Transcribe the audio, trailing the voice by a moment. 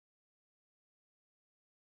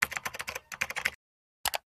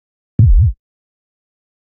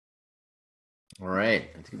All right,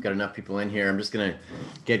 I think we've got enough people in here. I'm just gonna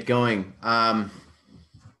get going.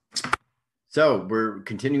 So we're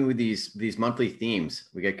continuing with these monthly themes.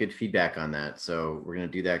 We got good feedback on that, so we're gonna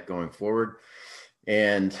do that going forward.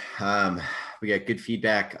 And we got good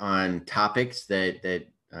feedback on topics that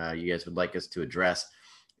you guys would like us to address.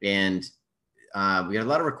 And we got a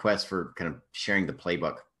lot of requests for kind of sharing the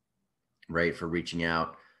playbook, right? For reaching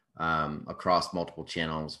out across multiple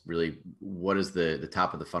channels. Really, what does the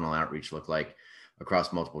top of the funnel outreach look like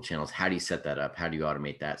across multiple channels? How do you set that up? How do you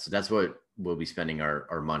automate that? So that's what we'll be spending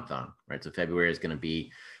our month on, right? So February is going to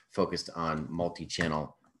be focused on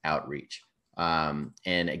multi-channel outreach.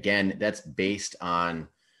 And again, that's based on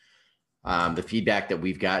the feedback that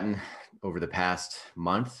we've gotten over the past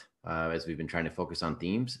month as we've been trying to focus on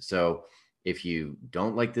themes. So if you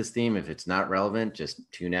don't like this theme, if it's not relevant,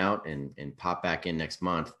 just tune out and pop back in next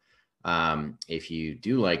month. If you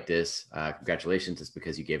do like this, congratulations. It's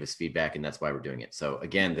because you gave us feedback and that's why we're doing it. So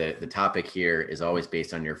again, the topic here is always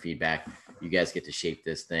based on your feedback. You guys get to shape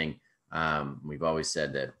this thing. We've always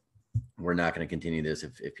said that we're not going to continue this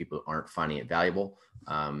if people aren't finding it valuable.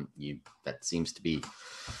 That seems to be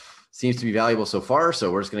valuable so far.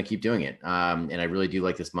 So we're just going to keep doing it. And I really do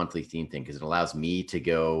like this monthly theme thing because it allows me to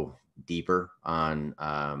go deeper on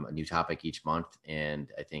a new topic each month.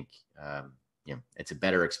 And I think, it's a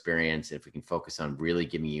better experience if we can focus on really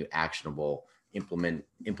giving you actionable,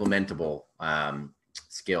 implementable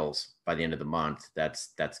skills by the end of the month.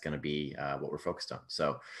 That's going to be what we're focused on.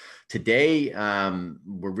 So today,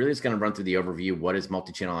 we're really just going to run through the overview. What is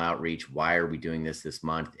multi-channel outreach? Why are we doing this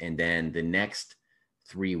month? And then the next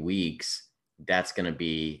 3 weeks, that's going to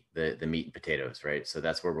be the meat and potatoes, right? So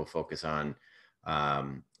that's where we'll focus on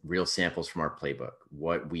real samples from our playbook,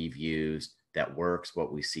 what we've used that works,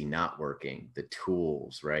 what we see not working, the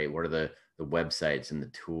tools, right? What are the websites and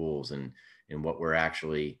the tools and what we're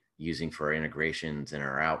actually using for our integrations and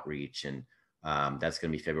our outreach. And that's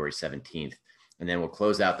going to be February 17th. And then we'll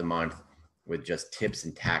close out the month with just tips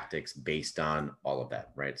and tactics based on all of that,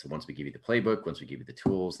 right? So once we give you the playbook, once we give you the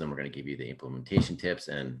tools, then we're going to give you the implementation tips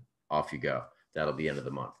and off you go. That'll be end of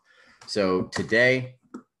the month. So today,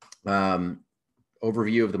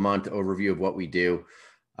 overview of the month, overview of what we do.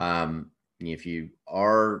 If you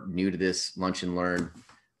are new to this Lunch and Learn,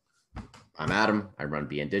 I'm Adam. I run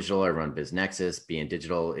BN.Digital. I run BizNexus.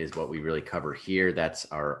 BN.Digital is what we really cover here. That's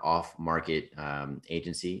our off-market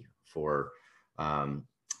agency for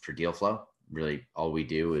deal flow. Really, all we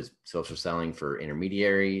do is social selling for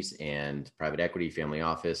intermediaries and private equity, family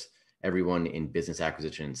office, everyone in business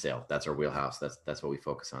acquisition and sale. That's our wheelhouse. That's what we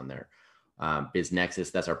focus on there.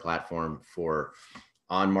 BizNexus, that's our platform for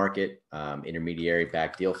on-market intermediary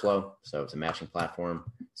back deal flow. So it's a matching platform.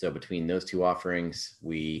 So between those two offerings,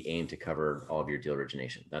 we aim to cover all of your deal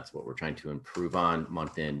origination. That's what we're trying to improve on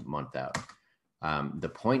month in, month out. The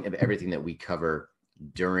point of everything that we cover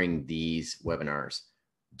during these webinars,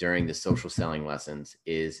 during the social selling lessons,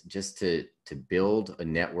 is just to build a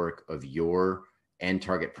network of your end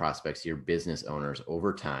target prospects, your business owners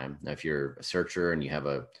over time. Now, if you're a searcher and you have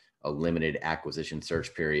a limited acquisition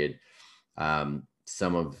search period,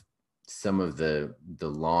 some of the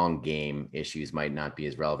long game issues might not be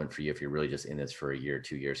as relevant for you if you're really just in this for a year or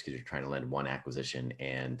 2 years because you're trying to land one acquisition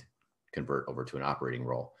and convert over to an operating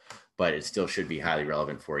role. But it still should be highly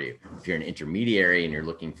relevant for you. If you're an intermediary and you're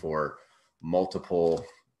looking for multiple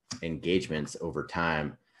engagements over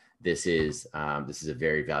time, this is a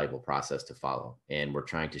very valuable process to follow. And we're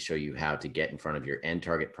trying to show you how to get in front of your end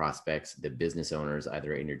target prospects, the business owners,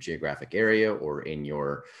 either in your geographic area or in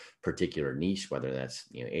your particular niche, whether that's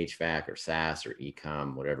HVAC or SaaS or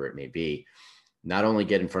e-com, whatever it may be. Not only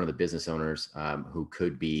get in front of the business owners who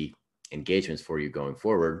could be engagements for you going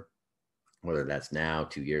forward, whether that's now,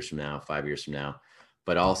 2 years from now, 5 years from now,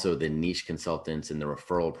 but also the niche consultants and the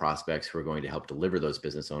referral prospects who are going to help deliver those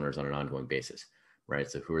business owners on an ongoing basis. Right?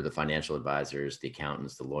 So who are the financial advisors, the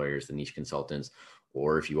accountants, the lawyers, the niche consultants,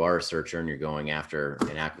 or if you are a searcher and you're going after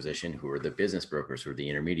an acquisition, who are the business brokers, who are the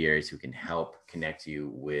intermediaries who can help connect you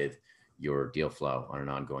with your deal flow on an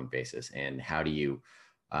ongoing basis? And how do you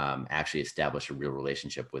actually establish a real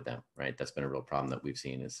relationship with them, right? That's been a real problem that we've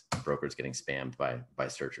seen is brokers getting spammed by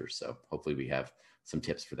searchers. So hopefully we have some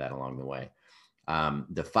tips for that along the way.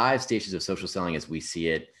 The 5 stages of social selling as we see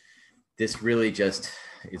it, this really just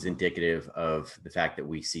is indicative of the fact that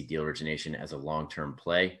we see deal origination as a long-term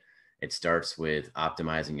play. It starts with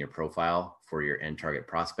optimizing your profile for your end target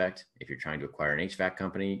prospect. If you're trying to acquire an HVAC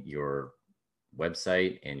company, your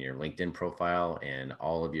website and your LinkedIn profile and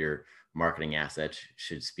all of your marketing assets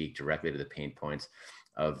should speak directly to the pain points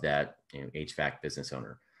of that HVAC business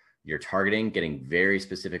owner. Your targeting, getting very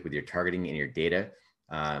specific with your targeting and your data.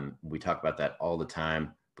 We talk about that all the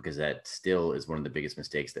time because that still is one of the biggest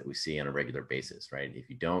mistakes that we see on a regular basis, right? If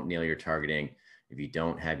you don't nail your targeting, if you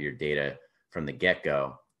don't have your data from the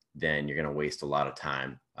get-go, then you're going to waste a lot of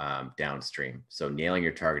time downstream. So nailing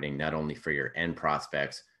your targeting, not only for your end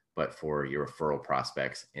prospects, but for your referral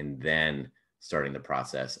prospects, and then starting the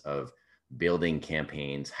process of building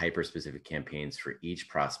campaigns, hyper-specific campaigns for each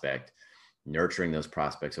prospect, nurturing those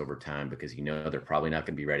prospects over time because you know they're probably not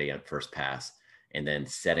going to be ready at first pass, and then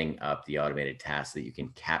setting up the automated tasks that you can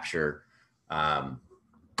capture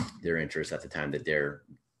their interest at the time that they're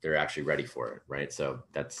actually ready for it, right? So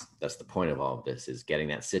that's the point of all of this, is getting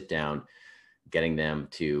that sit down, getting them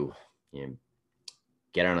to, you know,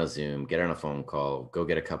 get on a Zoom, get on a phone call, go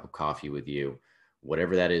get a cup of coffee with you,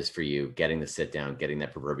 whatever that is for you, getting the sit down, getting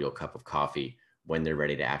that proverbial cup of coffee when they're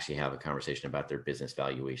ready to actually have a conversation about their business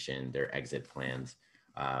valuation, their exit plans,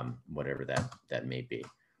 whatever that may be.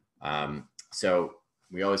 So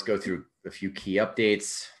we always go through a few key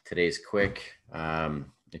updates. Today's quick.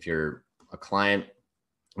 If you're a client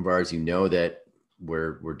of ours, you know that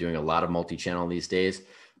we're doing a lot of multi-channel these days.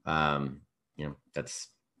 You know, that's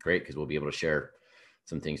great because we'll be able to share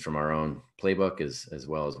some things from our own playbook as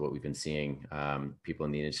well as what we've been seeing people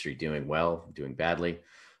in the industry doing well, doing badly.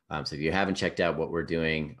 So if you haven't checked out what we're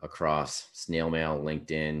doing across snail mail,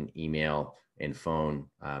 LinkedIn, email, and phone,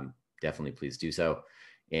 definitely please do so.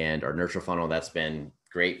 And our nurture funnel, that's been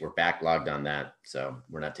great. We're backlogged on that. So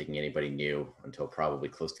we're not taking anybody new until probably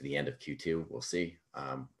close to the end of Q2. We'll see.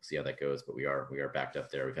 See how that goes, but we are backed up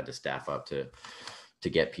there. We've had to staff up to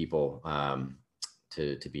get people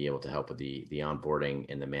to be able to help with the onboarding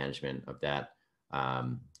and the management of that.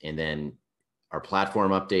 And then our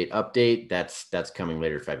platform update, that's coming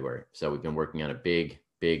later February. So we've been working on a big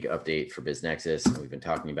update for BizNexus. We've been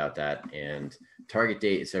talking about that, and target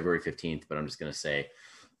date is February 15th, but I'm just going to say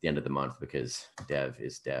the end of the month because dev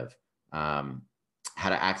is dev. How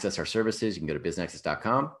to access our services, you can go to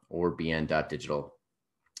biznexus.com or BN.Digital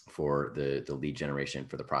for the lead generation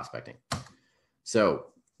for the prospecting. So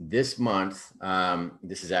this month,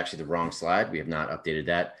 this is actually the wrong slide. We have not updated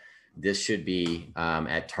that. This should be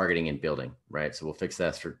at targeting and building, right? So we'll fix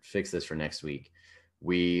this for next week.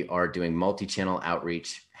 We are doing multi-channel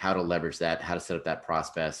outreach, how to leverage that, how to set up that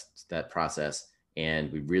process.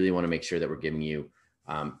 And we really want to make sure that we're giving you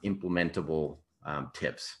implementable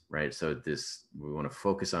tips, right? So we want to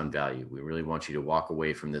focus on value. We really want you to walk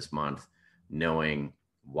away from this month knowing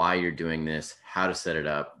why you're doing this, how to set it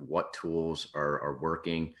up, what tools are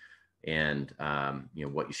working, and you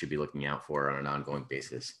know, what you should be looking out for on an ongoing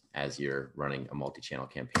basis as you're running a multi-channel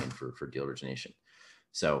campaign for deal origination.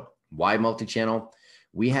 So why multi-channel?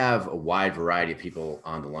 We have a wide variety of people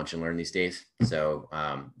on the Lunch and Learn these days. So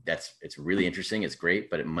it's really interesting. It's great,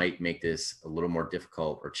 but it might make this a little more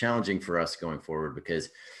difficult or challenging for us going forward because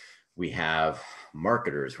we have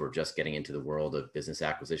marketers who are just getting into the world of business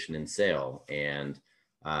acquisition and sale. And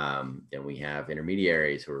then we have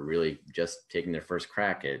intermediaries who are really just taking their first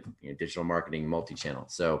crack at digital marketing, multi-channel.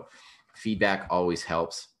 So feedback always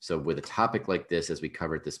helps. So with a topic like this, as we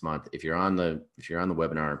covered this month, if you're on the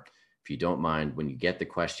webinar, if you don't mind, when you get the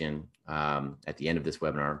question at the end of this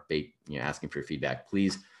webinar, asking for your feedback,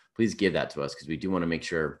 please give that to us because we do want to make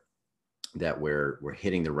sure that we're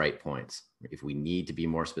hitting the right points. If we need to be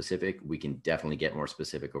more specific, we can definitely get more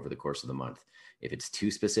specific over the course of the month. If it's too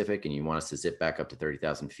specific and you want us to zip back up to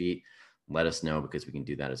 30,000 feet, let us know because we can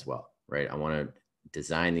do that as well, right? I want to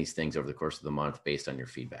design these things over the course of the month based on your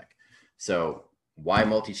feedback. So why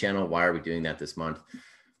multi-channel? Why are we doing that this month?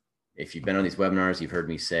 If you've been on these webinars, you've heard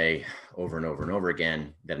me say over and over and over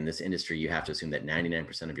again that in this industry, you have to assume that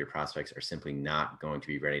 99% of your prospects are simply not going to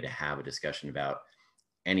be ready to have a discussion about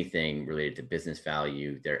anything related to business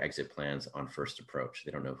value, their exit plans on first approach.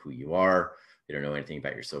 They don't know who you are. They don't know anything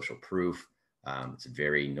about your social proof. It's a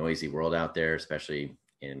very noisy world out there, especially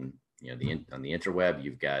on the interweb.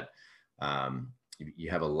 You've got you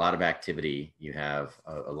have a lot of activity. You have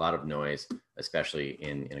a lot of noise, especially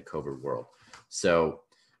in a COVID world. So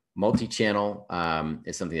multi-channel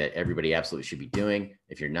is something that everybody absolutely should be doing.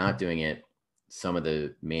 If you're not doing it, some of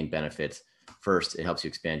the main benefits: first, it helps you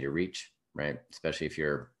expand your reach, right? Especially if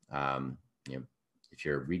you're if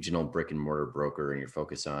you're a regional brick and mortar broker and you're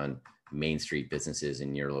focused on Main Street businesses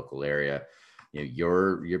in your local area,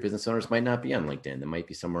 your business owners might not be on LinkedIn. They might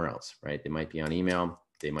be somewhere else, right? They might be on email.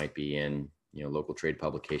 They might be in local trade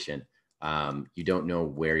publication. You don't know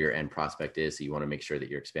where your end prospect is, so you want to make sure that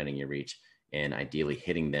you're expanding your reach and ideally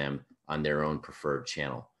hitting them on their own preferred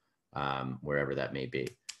channel, wherever that may be.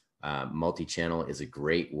 Multi-channel is a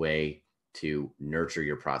great way to nurture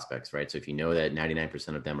your prospects, right? So if you know that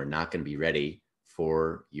 99% of them are not going to be ready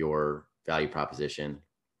for your value proposition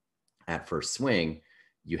at first swing,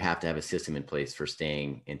 you have to have a system in place for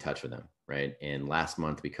staying in touch with them, right? And last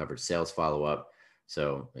month we covered sales follow-up.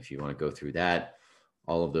 So if you want to go through that,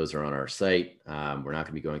 all of those are on our site. We're not going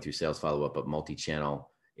to be going through sales follow-up, but multi-channel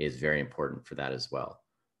is very important for that as well.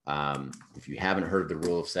 If you haven't heard the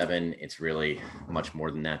rule of 7, it's really much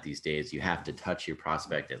more than that these days. You have to touch your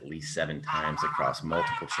prospect at least 7 times across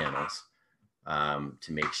multiple channels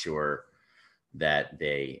to make sure that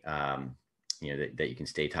they, that you can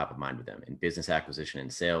stay top of mind with them. In business acquisition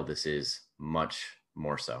and sale, this is much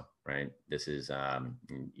more so, right? This is,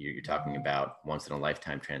 you're talking about once in a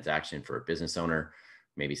lifetime transaction for a business owner,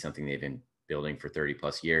 maybe something they've been building for 30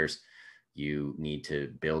 plus years. You need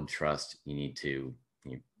to build trust. You need to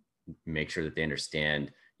make sure that they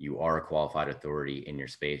understand you are a qualified authority in your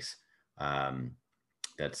space.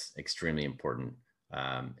 That's extremely important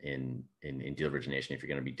in deal origination if you're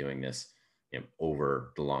going to be doing this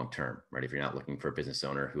over the long term, right? If you're not looking for a business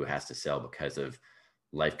owner who has to sell because of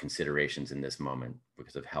life considerations in this moment,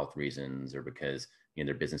 because of health reasons, or because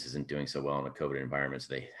their business isn't doing so well in a COVID environment,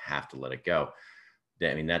 so they have to let it go.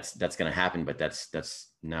 I mean, that's going to happen, but that's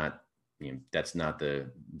not that's not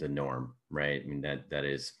the norm, right? I mean,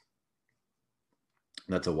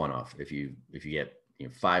 that's a one-off. If you get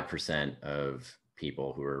 5% of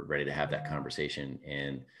people who are ready to have that conversation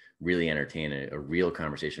and really entertain a real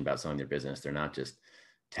conversation about selling their business, they're not just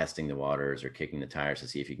testing the waters or kicking the tires to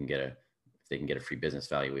see if they can get a free business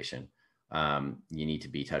valuation. You need to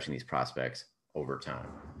be touching these prospects over time.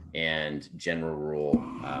 And general rule,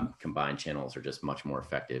 combined channels are just much more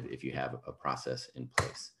effective if you have a process in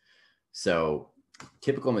place. So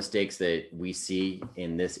typical mistakes that we see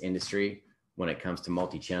in this industry when it comes to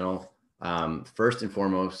multi-channel, first and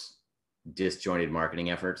foremost, disjointed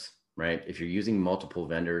marketing efforts, right? If you're using multiple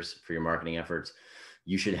vendors for your marketing efforts,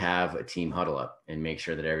 you should have a team huddle up and make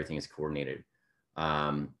sure that everything is coordinated.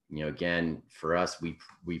 Again, for us,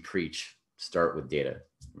 we preach start with data,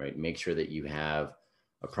 right? Make sure that you have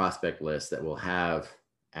a prospect list that will have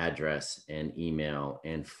address and email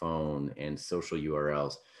and phone and social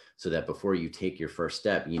URLs, so that before you take your first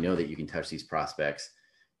step, you know that you can touch these prospects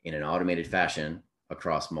in an automated fashion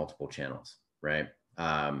across multiple channels, right?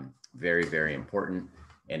 Very, very important.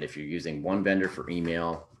 And if you're using one vendor for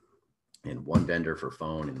email and one vendor for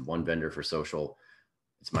phone and one vendor for social,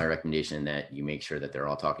 it's my recommendation that you make sure that they're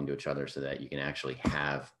all talking to each other so that you can actually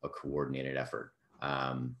have a coordinated effort.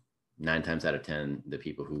 9 times out of 10, the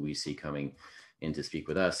people who we see coming in to speak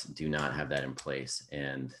with us do not have that in place.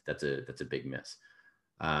 And that's a big miss.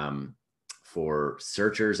 For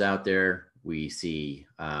searchers out there, we see,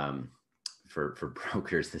 for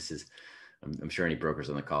brokers, this is, I'm sure any brokers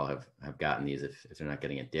on the call have gotten these if they're not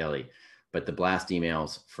getting it daily, but the blast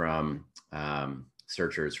emails from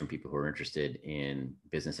searchers, from people who are interested in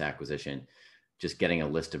business acquisition, just getting a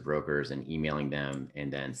list of brokers and emailing them,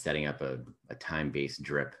 and then setting up a time-based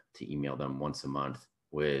drip to email them once a month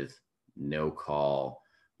with no call,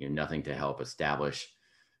 nothing to help establish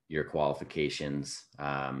your qualifications,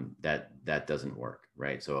 that doesn't work,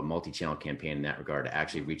 right? So a multi-channel campaign in that regard,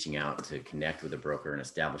 actually reaching out to connect with a broker and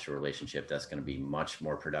establish a relationship, that's going to be much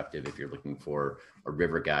more productive if you're looking for a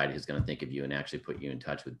river guide who's going to think of you and actually put you in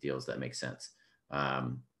touch with deals that make sense.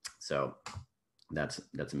 So that's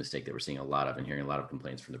a mistake that we're seeing a lot of and hearing a lot of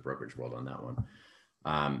complaints from the brokerage world on that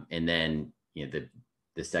one. And then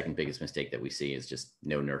the second biggest mistake that we see is just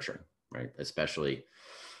no nurturing, right? Especially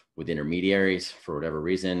with intermediaries. For whatever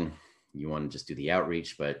reason, you want to just do the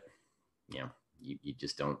outreach, but you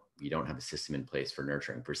just don't have a system in place for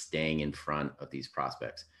nurturing, for staying in front of these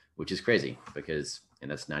prospects, which is crazy because,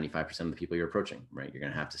 and that's 95% of the people you're approaching, right? You're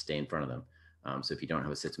going to have to stay in front of them. So if you don't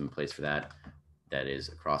have a system in place for that is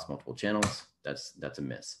across multiple channels, that's a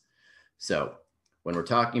miss. So when we're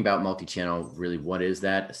talking about multi-channel, really, what is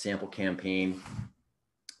that? A sample campaign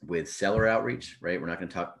with seller outreach, right? We're not going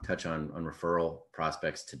to touch on referral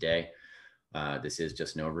prospects today. This is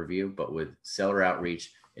just an overview, but with seller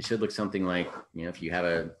outreach, it should look something like, if you have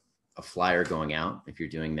a flyer going out, if you're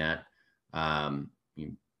doing that,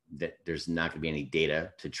 that there's not going to be any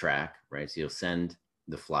data to track, right? So you'll send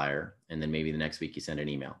the flyer, and then maybe the next week you send an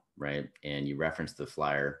email, right? And you reference the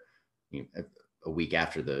flyer a week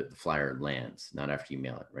after the flyer lands, not after you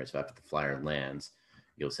mail it, right? So after the flyer lands,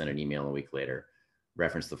 you'll send an email a week later,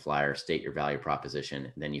 reference the flyer, state your value proposition,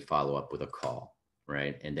 and then you follow up with a call,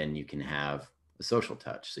 right? And then you can have a social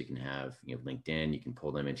touch. So you can have LinkedIn, you can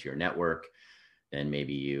pull them into your network. Then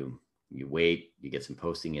maybe you wait, you get some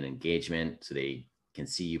posting and engagement so they can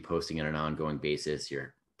see you posting on an ongoing basis.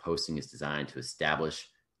 Your posting is designed to establish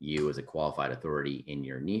you as a qualified authority in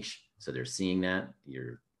your niche. So they're seeing that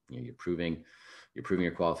you're proving you're proving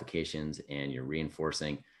your qualifications and you're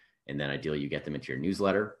reinforcing. And then ideally you get them into your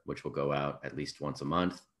newsletter, which will go out at least once a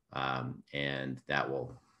month. And that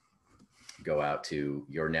will go out to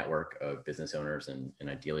your network of business owners and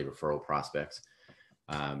ideally referral prospects.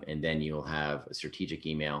 And then you'll have a strategic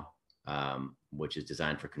email, which is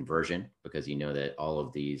designed for conversion, because you know that all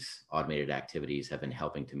of these automated activities have been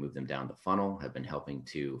helping to move them down the funnel, have been helping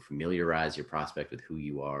to familiarize your prospect with who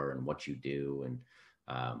you are and what you do, and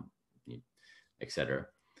et cetera.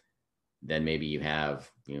 Then maybe you have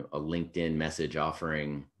a LinkedIn message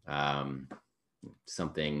offering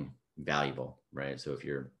something valuable, right? So if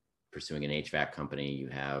you're pursuing an HVAC company, you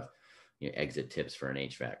have exit tips for an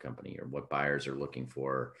HVAC company, or what buyers are looking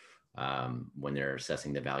for when they're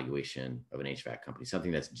assessing the valuation of an HVAC company,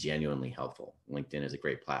 something that's genuinely helpful. LinkedIn is a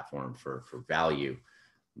great platform for value,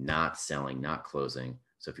 not selling, not closing.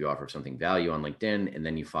 So if you offer something value on LinkedIn and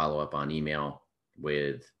then you follow up on email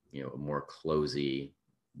with a more closey,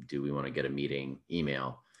 do we want to get a meeting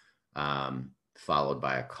email, followed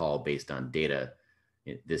by a call based on data,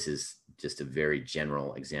 this is just a very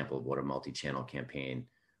general example of what a multi-channel campaign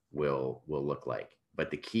will look like.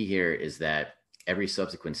 But the key here is that every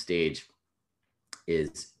subsequent stage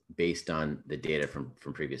is based on the data from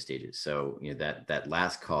previous stages. So that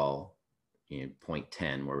last call, point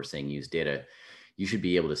 10, where we're saying use data, you should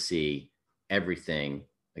be able to see everything,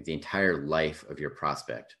 like the entire life of your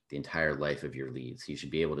prospect, the entire life of your leads. You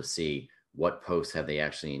should be able to see what posts have they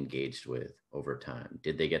actually engaged with over time.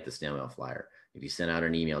 Did they get the snail mail flyer? If you sent out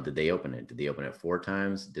an email, did they open it? Did they open it 4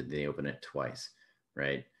 times? Did they open it twice?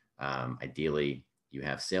 Right? Ideally, you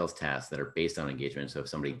have sales tasks that are based on engagement. So if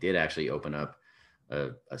somebody did actually open up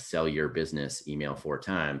a sell your business email 4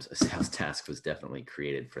 times, a sales task was definitely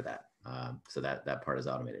created for that. So that part is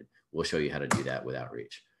automated. We'll show you how to do that with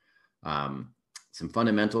outreach. Some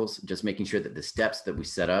fundamentals, just making sure that the steps that we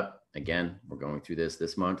set up, again, we're going through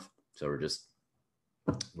this month. So we're just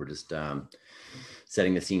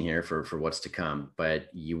setting the scene here for what's to come, but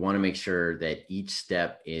you want to make sure that each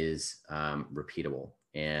step is repeatable,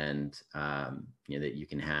 and that you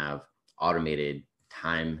can have automated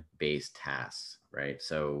time-based tasks, right?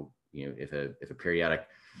 So if a periodic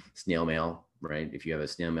snail mail, right? If you have a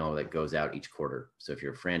snail mail that goes out each quarter, so if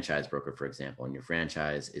you're a franchise broker, for example, and your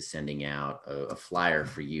franchise is sending out a flyer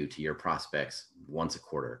for you to your prospects once a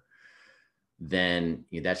quarter, then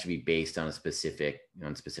that should be based on specific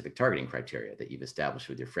targeting criteria that you've established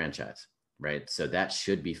with your franchise, right? So that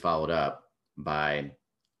should be followed up by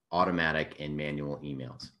automatic and manual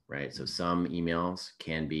emails, right? So some emails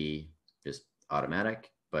can be just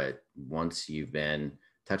automatic, but once you've been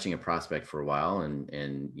touching a prospect for a while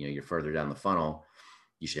and you're further down the funnel,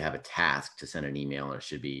 you should have a task to send an email, and it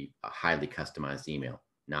should be a highly customized email,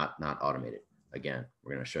 not automated. Again,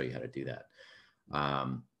 we're going to show you how to do that.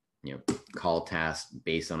 Call tasks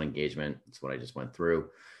based on engagement. That's what I just went through.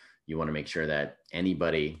 You want to make sure that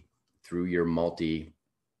anybody through your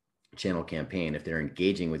multi-channel campaign, if they're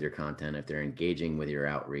engaging with your content, if they're engaging with your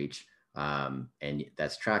outreach, and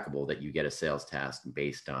that's trackable, that you get a sales task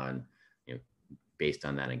based on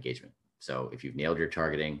that engagement. So if you've nailed your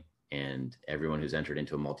targeting and everyone who's entered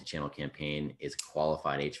into a multi-channel campaign is a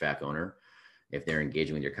qualified HVAC owner, if they're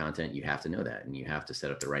engaging with your content, you have to know that, and you have to set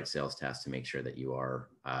up the right sales task to make sure that you are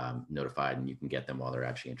notified and you can get them while they're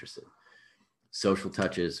actually interested. Social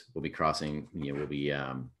touches, we'll be covering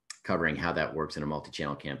how that works in a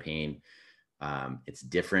multi-channel campaign. It's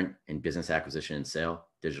different in business acquisition and sale.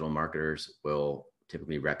 Digital marketers will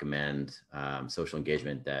typically recommend social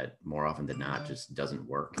engagement that more often than not just doesn't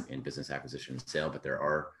work in business acquisition and sale, but there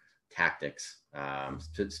are tactics,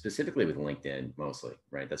 specifically with LinkedIn mostly,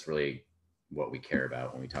 right? That's really what we care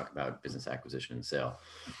about when we talk about business acquisition and sale.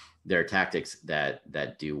 There are tactics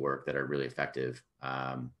that do work, that are really effective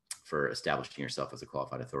for establishing yourself as a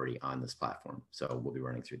qualified authority on this platform. So we'll be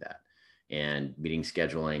running through that. And meeting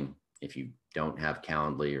scheduling, if you don't have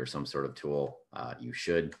Calendly or some sort of tool, you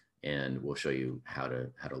should, and we'll show you how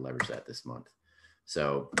to leverage that this month.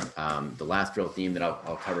 So the last real theme that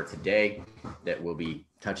I'll cover today that we'll be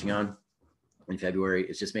touching on in February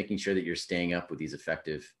is just making sure that you're staying up with these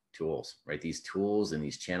effective tools, right? These tools and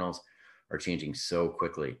these channels are changing so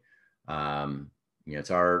quickly.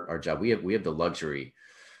 It's our job. We have the luxury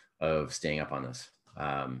of staying up on this.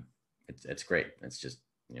 It's great. It's just,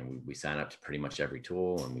 we sign up to pretty much every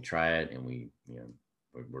tool and we try it, and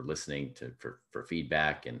we're listening for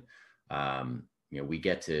feedback, and we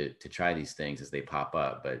get to try these things as they pop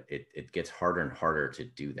up, but it gets harder and harder to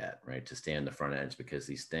do that, right? To stay on the front edge, because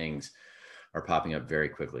these things are popping up very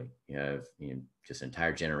quickly. You have just an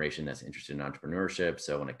entire generation that's interested in entrepreneurship.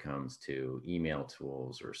 So when it comes to email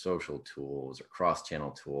tools or social tools or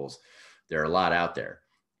cross-channel tools, there are a lot out there.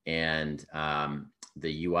 And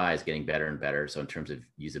the UI is getting better and better. So in terms of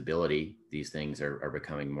usability, these things are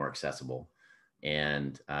becoming more accessible.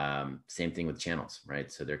 And same thing with channels,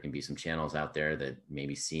 right? So there can be some channels out there that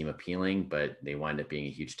maybe seem appealing, but they wind up being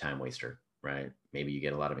a huge time waster, right? Maybe you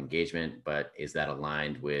get a lot of engagement, but is that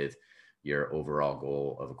aligned with your overall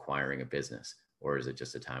goal of acquiring a business, or is it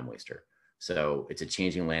just a time waster? So it's a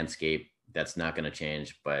changing landscape. That's not going to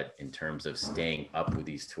change, but in terms of staying up with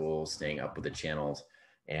these tools, staying up with the channels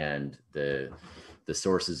and the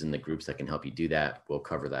sources and the groups that can help you do that, we'll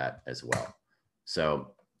cover that as well.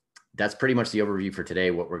 So that's pretty much the overview for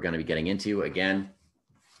today, what we're going to be getting into. Again,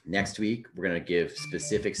 next week, we're going to give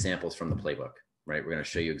specific samples from the playbook, right? We're going to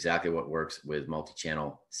show you exactly what works with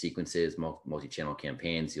multi-channel sequences, multi-channel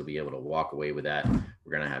campaigns. You'll be able to walk away with that.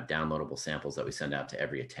 We're going to have downloadable samples that we send out to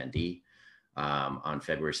every attendee. On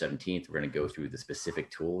February 17th, we're going to go through the specific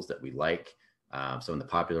tools that we like, some of the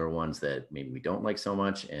popular ones that maybe we don't like so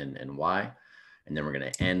much, and why. And then we're going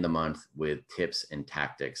to end the month with tips and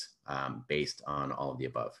tactics based on all of the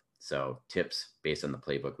above. So tips based on the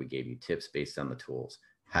playbook we gave you, tips based on the tools,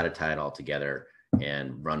 how to tie it all together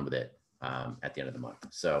and run with it at the end of the month.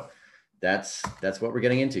 So that's what we're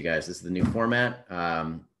getting into, guys. This is the new format.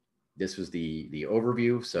 This was the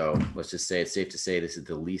overview. So let's just say it's safe to say this is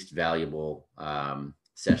the least valuable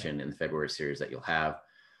session in the February series that you'll have.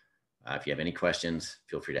 If you have any questions,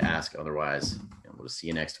 feel free to ask. Otherwise, we'll see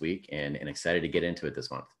you next week, and excited to get into it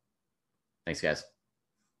this month. Thanks, guys.